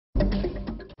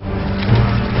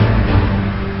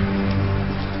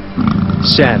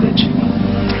Savage.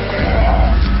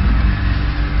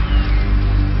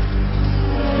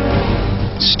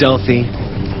 Stealthy.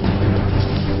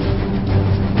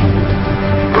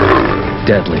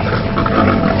 Deadly.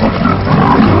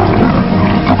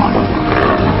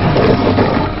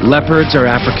 Leopards are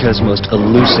Africa's most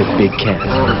elusive big cat.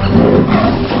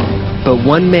 But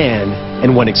one man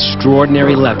and one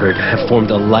extraordinary leopard have formed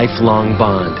a lifelong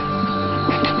bond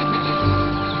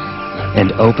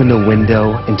and opened a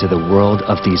window into the world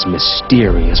of these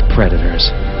mysterious predators.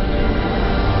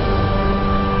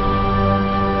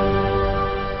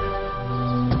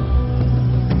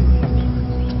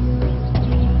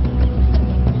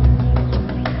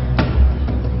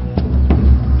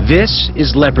 This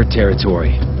is leopard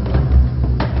territory.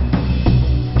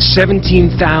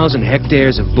 17,000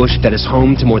 hectares of bush that is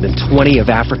home to more than 20 of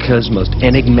Africa's most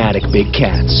enigmatic big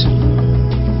cats.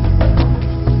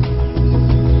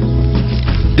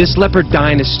 This leopard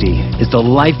dynasty is the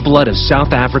lifeblood of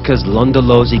South Africa's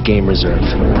Londolozi Game Reserve,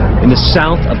 in the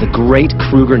south of the Great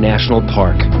Kruger National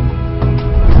Park.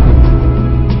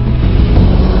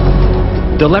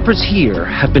 The leopards here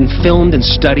have been filmed and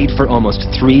studied for almost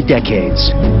 3 decades.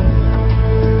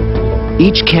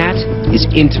 Each cat is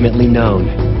intimately known.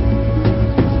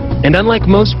 And unlike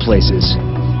most places,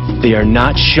 they are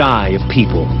not shy of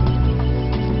people.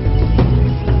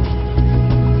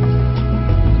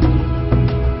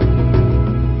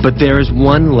 But there is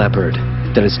one leopard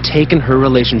that has taken her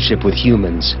relationship with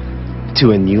humans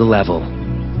to a new level.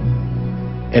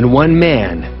 And one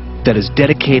man that has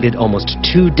dedicated almost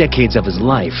 2 decades of his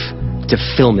life to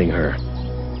filming her.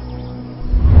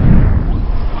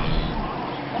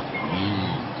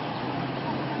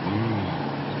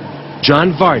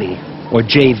 John Varty, or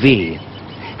JV,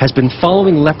 has been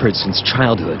following leopards since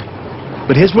childhood,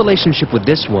 but his relationship with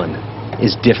this one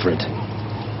is different.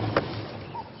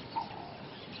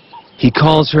 He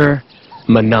calls her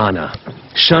Manana,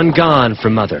 Shangan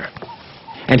for mother,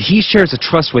 and he shares a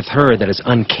trust with her that is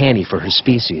uncanny for her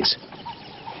species.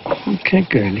 Okay,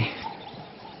 girlie.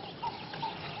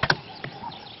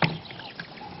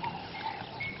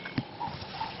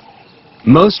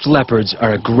 Most leopards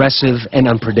are aggressive and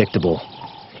unpredictable,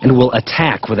 and will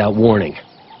attack without warning.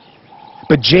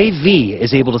 But JV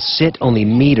is able to sit only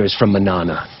meters from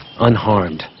Manana,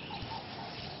 unharmed.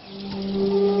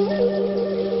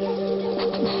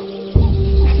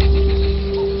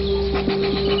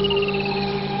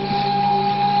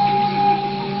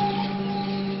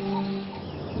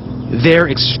 Their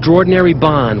extraordinary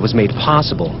bond was made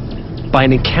possible by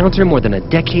an encounter more than a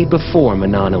decade before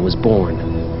Manana was born.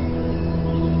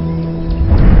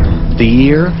 The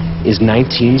year is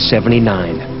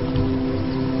 1979.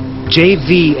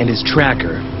 JV and his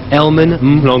tracker, Elman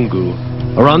Mlongu,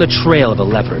 are on the trail of a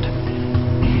leopard.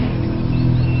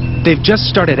 They've just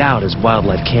started out as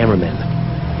wildlife cameramen,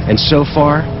 and so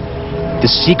far, the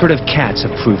secret of cats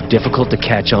have proved difficult to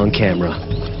catch on camera.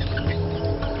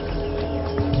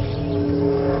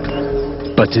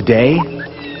 But today,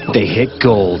 they hit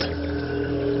gold.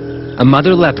 A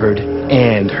mother leopard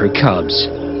and her cubs.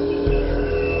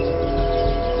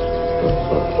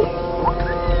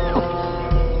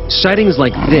 Sightings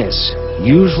like this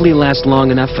usually last long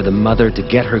enough for the mother to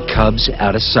get her cubs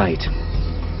out of sight.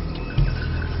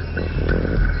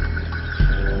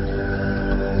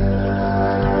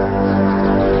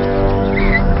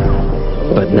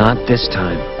 But not this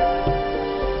time.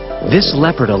 This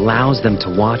leopard allows them to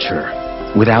watch her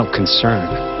without concern.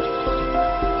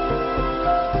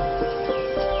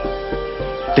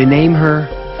 They name her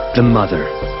the Mother.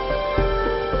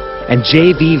 And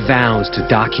JV vows to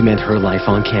document her life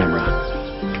on camera.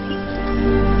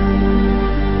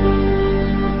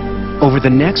 Over the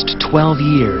next 12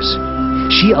 years,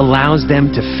 she allows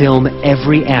them to film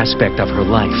every aspect of her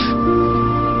life.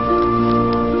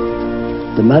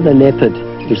 The mother leopard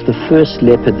is the first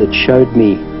leopard that showed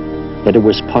me that it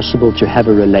was possible to have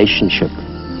a relationship,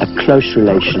 a close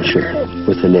relationship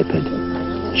with the leopard.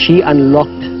 She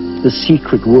unlocked the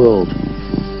secret world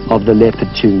of the leopard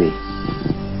to me.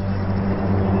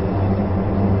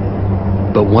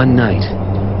 But one night,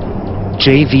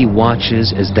 JV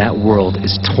watches as that world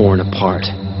is torn apart.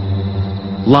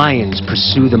 Lions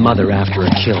pursue the mother after a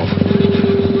kill,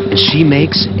 and she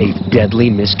makes a deadly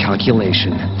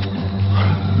miscalculation.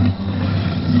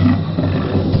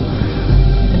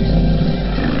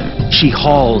 She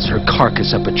hauls her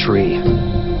carcass up a tree,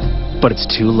 but it's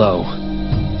too low.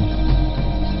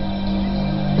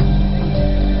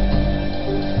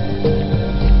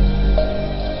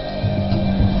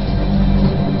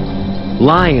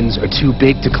 Lions are too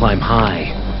big to climb high,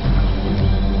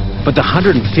 but the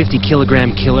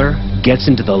 150-kilogram killer gets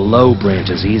into the low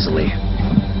branches easily.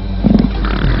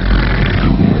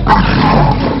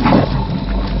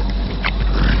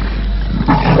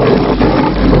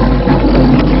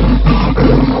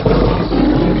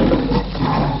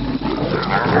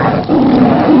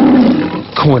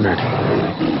 cornered.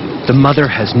 The mother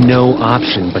has no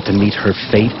option but to meet her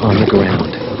fate on the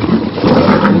ground.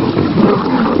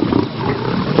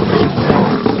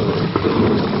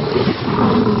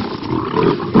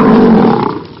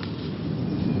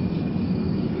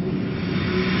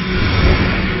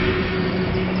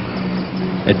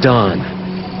 At dawn,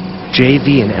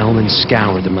 JV and Elman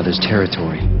scour the mother's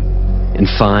territory and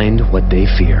find what they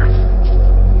fear.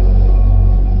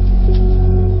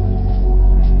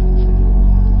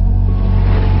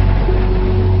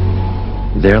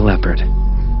 Their leopard,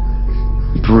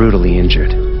 brutally injured,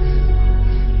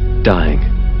 dying.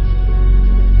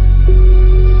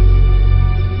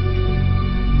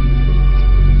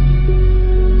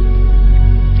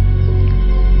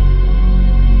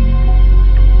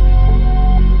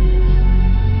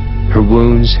 Her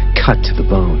wounds cut to the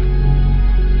bone.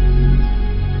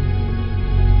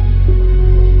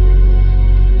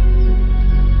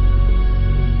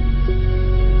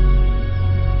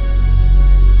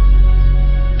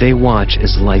 They watch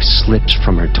as life slips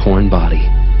from her torn body,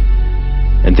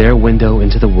 and their window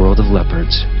into the world of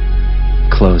leopards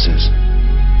closes.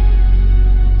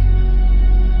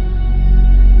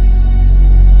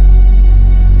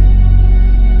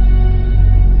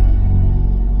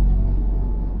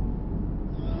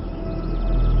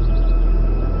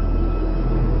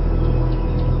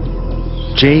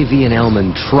 JV and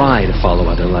Elman try to follow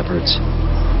other leopards,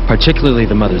 particularly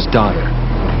the mother's daughter,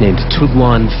 named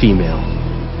Tugwan Female.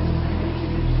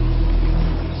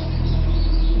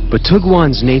 But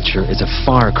Tugwan's nature is a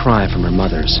far cry from her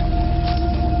mother's.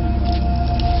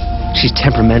 She's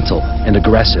temperamental and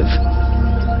aggressive,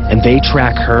 and they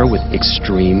track her with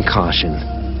extreme caution.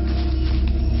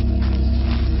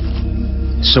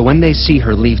 So when they see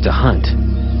her leave to hunt,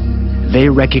 they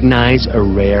recognize a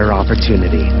rare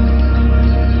opportunity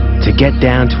to get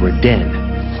down to her den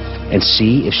and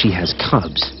see if she has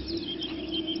cubs.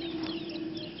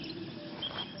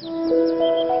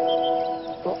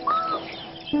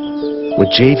 What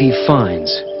JV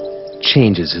finds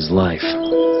changes his life.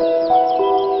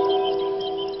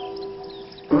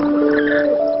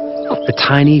 A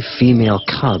tiny female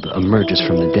cub emerges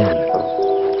from the den.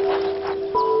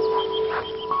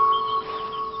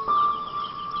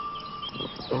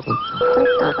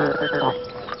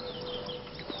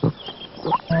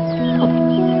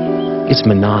 It's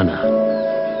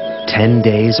Manana, 10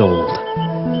 days old.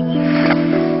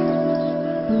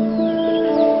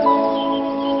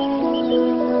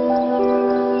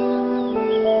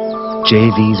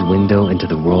 JV's window into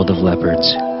the world of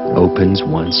leopards opens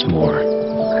once more.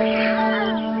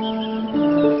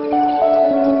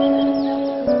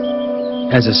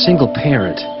 As a single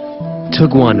parent,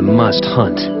 Tugwan must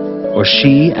hunt, or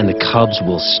she and the cubs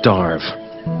will starve.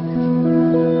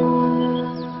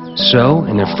 So,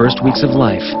 in their first weeks of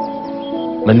life,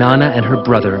 Manana and her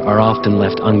brother are often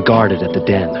left unguarded at the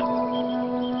den.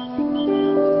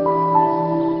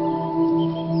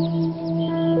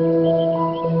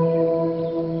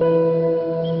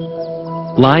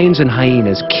 Lions and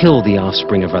hyenas kill the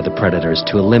offspring of other predators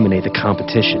to eliminate the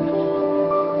competition,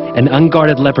 and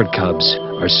unguarded leopard cubs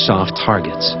are soft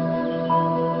targets.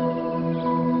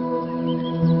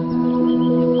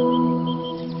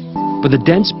 But the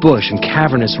dense bush and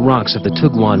cavernous rocks of the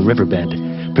Tugwan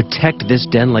riverbed protect this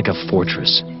den like a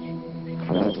fortress,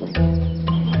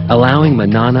 allowing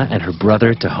Manana and her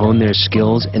brother to hone their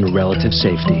skills in relative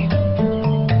safety.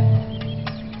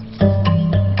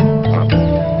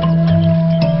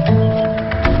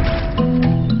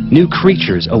 New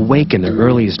creatures awaken their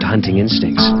earliest hunting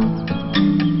instincts.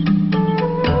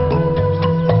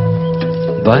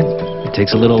 But it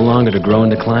takes a little longer to grow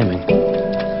into climbing.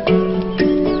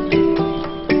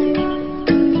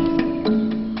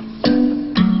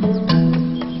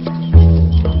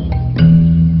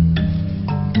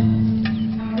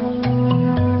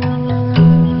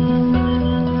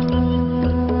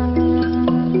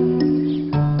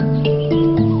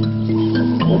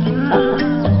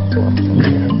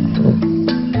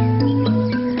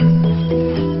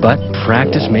 But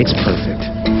practice makes perfect,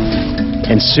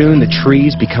 and soon the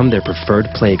trees become their preferred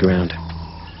playground.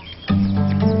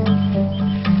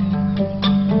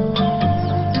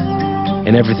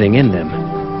 And everything in them,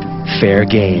 fair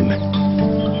game.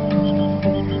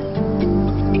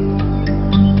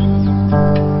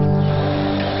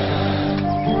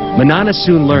 Manana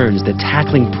soon learns that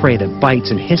tackling prey that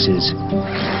bites and hisses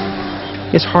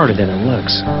is harder than it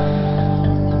looks.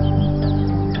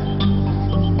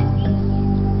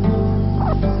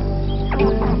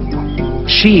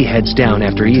 She heads down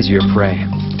after easier prey.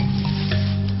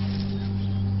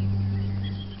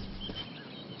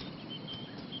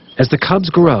 As the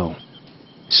cubs grow,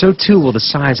 So too will the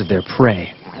size of their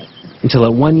prey, until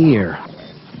at 1 year,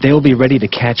 they will be ready to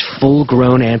catch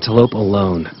full-grown antelope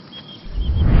alone.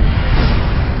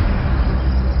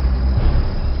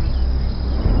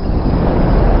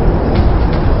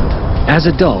 As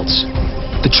adults,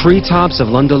 the treetops of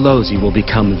Londolozi will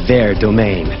become their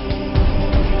domain.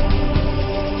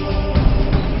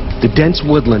 The dense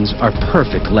woodlands are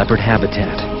perfect leopard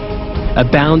habitat,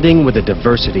 abounding with a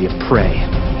diversity of prey.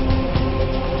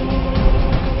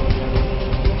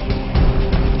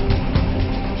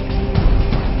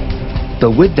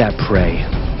 But with that prey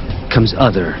comes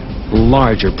other,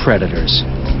 larger predators.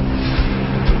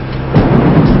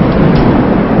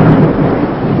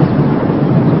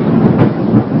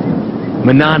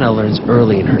 Manana learns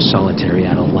early in her solitary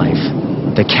adult life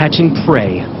that catching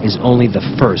prey is only the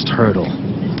first hurdle.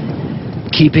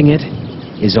 Keeping it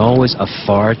is always a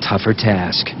far tougher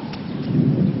task.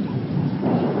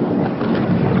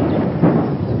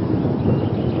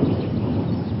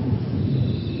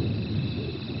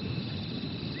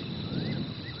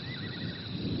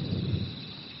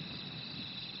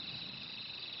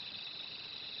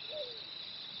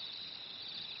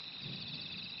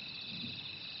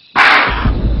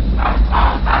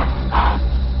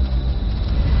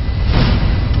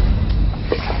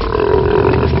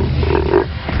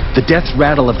 The death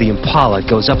rattle of the impala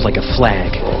goes up like a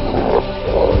flag,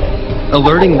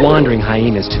 alerting wandering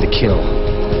hyenas to the kill.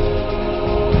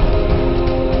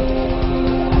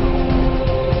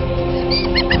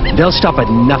 They'll stop at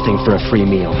nothing for a free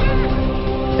meal,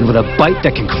 and with a bite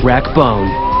that can crack bone,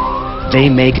 they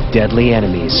make deadly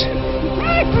enemies.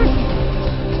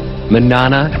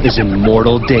 Manana is in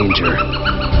mortal danger.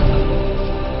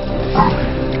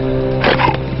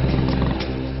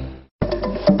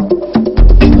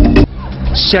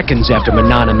 Seconds after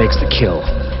Manana makes the kill,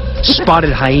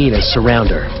 spotted hyenas surround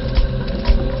her.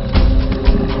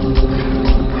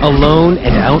 Alone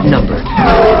and outnumbered,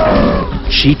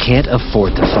 she can't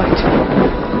afford to fight.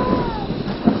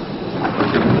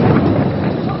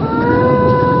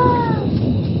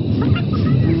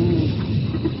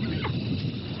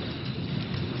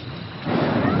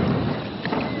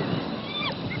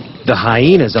 The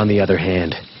hyenas, on the other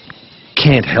hand,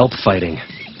 can't help fighting.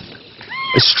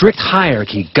 A strict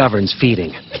hierarchy governs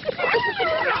feeding.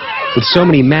 With so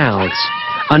many mouths,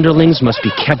 underlings must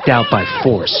be kept out by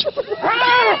force.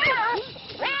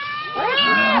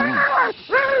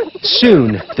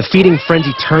 Soon, the feeding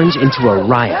frenzy turns into a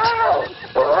riot,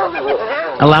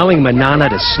 allowing Manana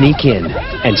to sneak in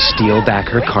and steal back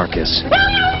her carcass.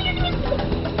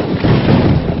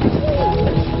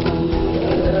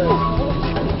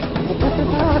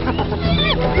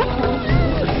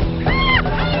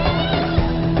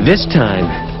 This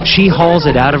time, she hauls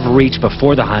it out of reach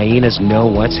before the hyenas know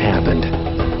what's happened.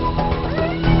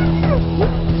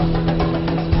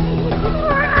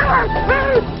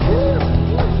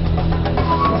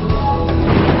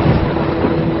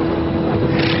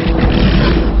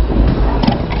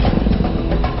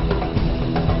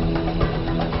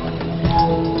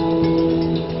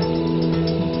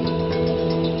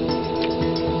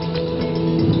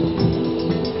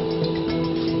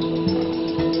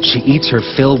 She eats her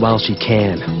fill while she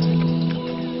can.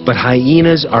 But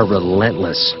hyenas are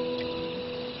relentless.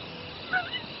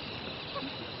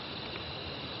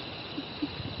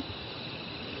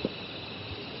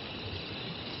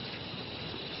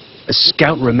 A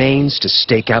scout remains to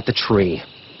stake out the tree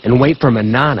and wait for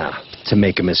Manana to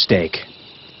make a mistake.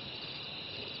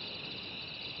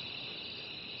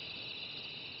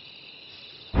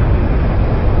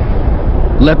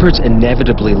 Leopards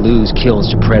inevitably lose kills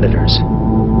to predators.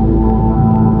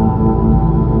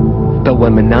 But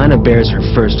when Manana bears her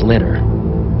first litter,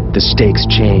 the stakes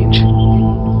change.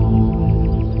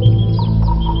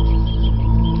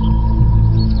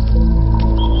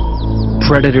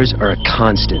 Predators are a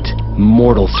constant,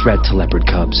 mortal threat to leopard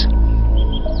cubs.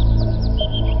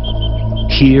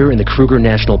 Here in the Kruger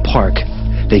National Park,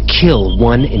 they kill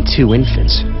 1 and 2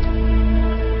 infants.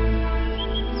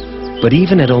 But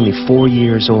even at only 4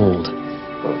 years old,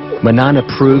 Manana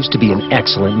proves to be an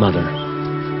excellent mother.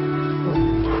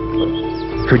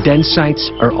 Her den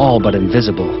sites are all but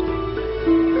invisible.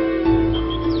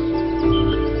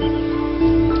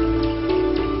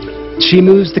 She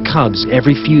moves the cubs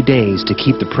every few days to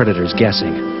keep the predators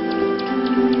guessing.